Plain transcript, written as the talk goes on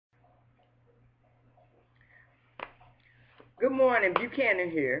Good morning,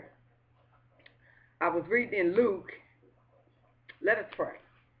 Buchanan here. I was reading in Luke. Let us pray.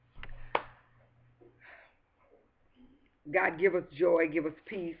 God, give us joy, give us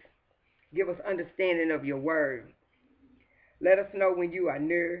peace, give us understanding of your word. Let us know when you are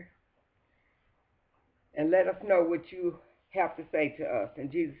near, and let us know what you have to say to us.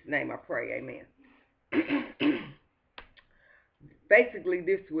 In Jesus' name I pray, amen. Basically,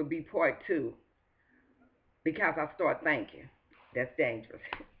 this will be part 2, because I start thinking. That's dangerous.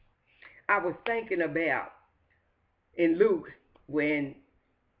 I was thinking about in Luke when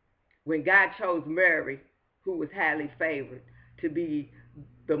God chose Mary, who was highly favored, to be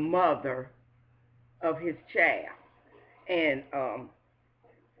the mother of his child. And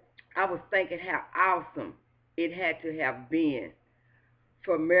I was thinking how awesome it had to have been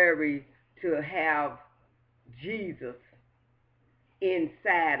for Mary to have Jesus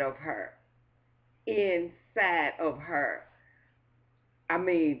inside of her. Inside of her. I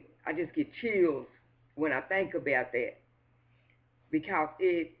mean, I just get chills when I think about that, because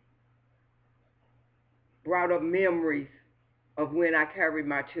it brought up memories of when I carried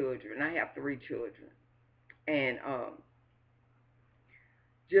my children. I have 3 children. And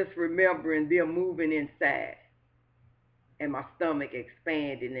just remembering them moving inside and my stomach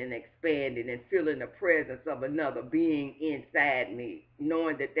expanding and expanding and feeling the presence of another being inside me,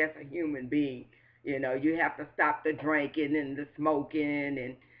 knowing that that's a human being. You know, you have to stop the drinking and the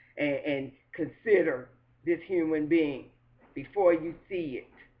smoking and consider this human being before you see it.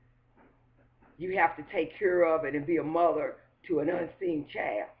 You have to take care of it and be a mother to an unseen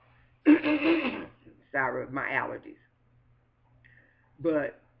child. Sorry, my allergies.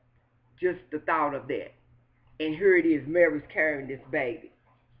 But just the thought of that. And here it is, Mary's carrying this baby.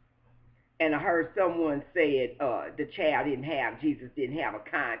 And I heard someone said Jesus didn't have a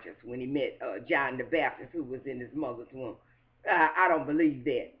conscience when he met John the Baptist, who was in his mother's womb. I don't believe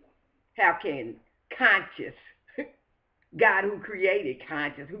that. How can conscious, God who created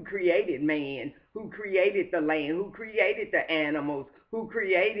conscious, who created man, who created the land, who created the animals, who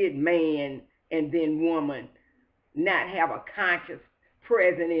created man and then woman, not have a conscious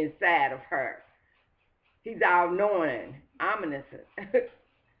present inside of her? He's all-knowing, omniscient.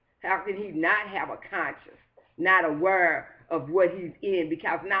 How can he not have a conscience, not aware of what he's in?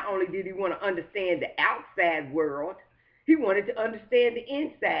 Because not only did he want to understand the outside world, he wanted to understand the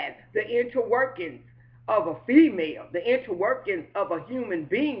inside, the interworkings of a female, the interworkings of a human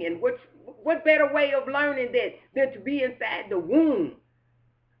being. And what better way of learning that than to be inside the womb,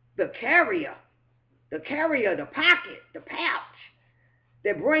 the carrier, the pocket, the pouch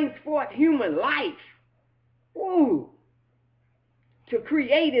that brings forth human life. Ooh, to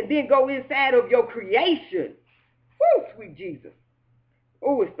create and then go inside of your creation. Woo, sweet Jesus.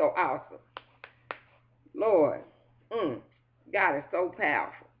 Oh, it's so awesome. Lord, God is so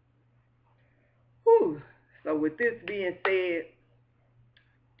powerful. Whew. So with this being said,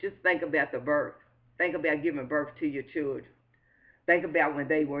 just think about the birth. Think about giving birth to your children. Think about when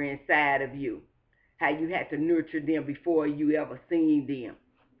they were inside of you, how you had to nurture them before you ever seen them,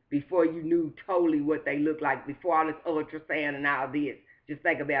 before you knew totally what they looked like, before all this ultrasound and all this. Just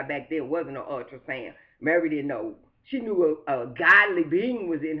think about back then, wasn't no ultrasound. Mary didn't know. She knew a godly being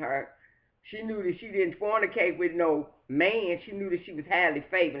was in her. She knew that she didn't fornicate with no man. She knew that she was highly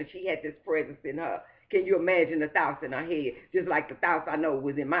favored, and she had this presence in her. Can you imagine the thoughts in her head? Just like the thoughts I know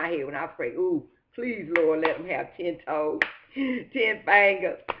was in my head when I was praying, ooh, please, Lord, let them have 10 toes, 10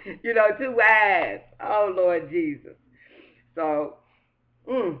 fingers, 2 eyes. Oh, Lord Jesus. So,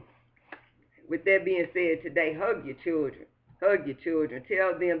 with that being said, today, hug your children. Hug your children.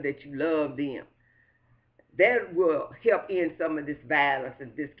 Tell them that you love them. That will help end some of this violence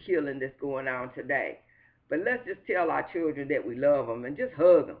and this killing that's going on today. But let's just tell our children that we love them and just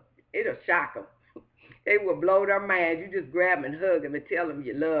hug them. It'll shock them. It will blow their minds. You just grab them and hug them and tell them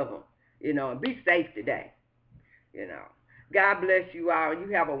you love them. And be safe today. God bless you all. You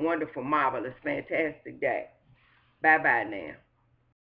have a wonderful, marvelous, fantastic day. Bye-bye now.